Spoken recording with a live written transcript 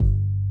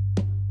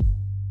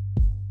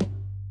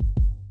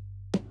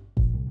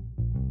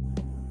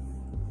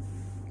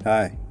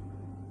Hi,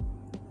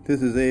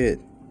 this is Ed,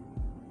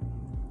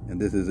 and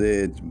this is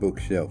Ed's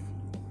Bookshelf.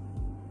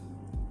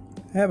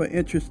 I have an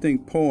interesting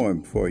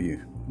poem for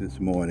you this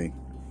morning.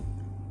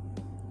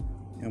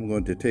 I'm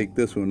going to take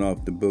this one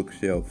off the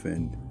bookshelf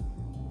and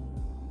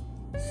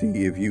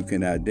see if you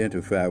can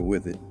identify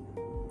with it.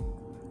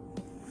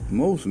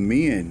 Most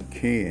men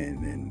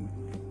can, and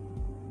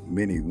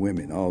many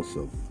women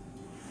also.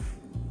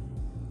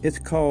 It's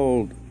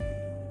called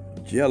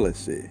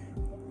Jealousy.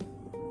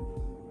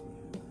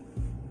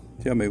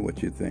 Tell me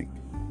what you think.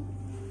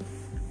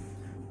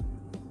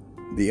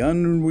 The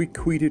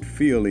unrequited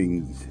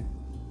feelings,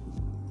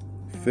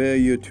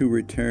 failure to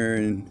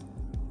return,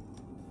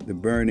 the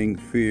burning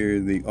fear,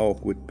 the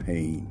awkward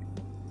pain,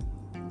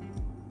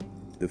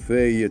 the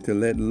failure to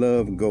let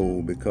love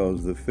go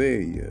because the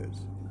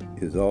failures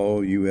is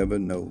all you ever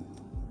know.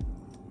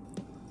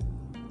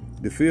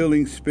 The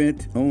feeling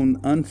spent on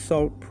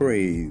unsought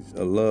praise,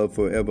 a love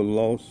forever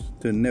lost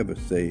to never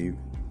save.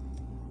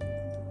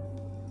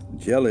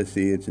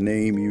 Jealousy, its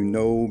name you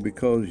know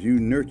because you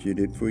nurtured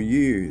it for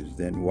years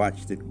and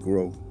watched it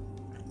grow,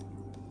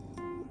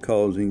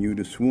 causing you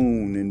to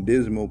swoon in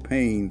dismal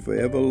pain,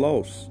 forever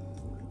lost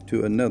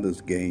to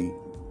another's gain.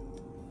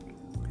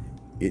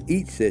 It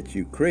eats at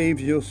you,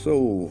 craves your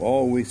soul,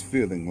 always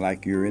feeling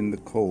like you're in the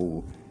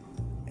cold,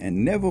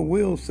 and never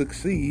will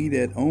succeed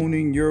at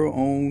owning your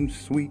own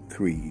sweet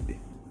creed.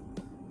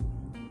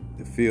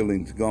 The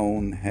feelings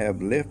gone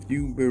have left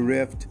you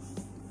bereft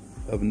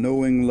of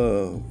knowing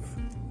love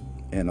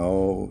and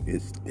all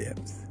its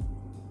depth.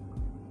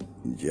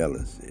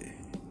 Jealousy.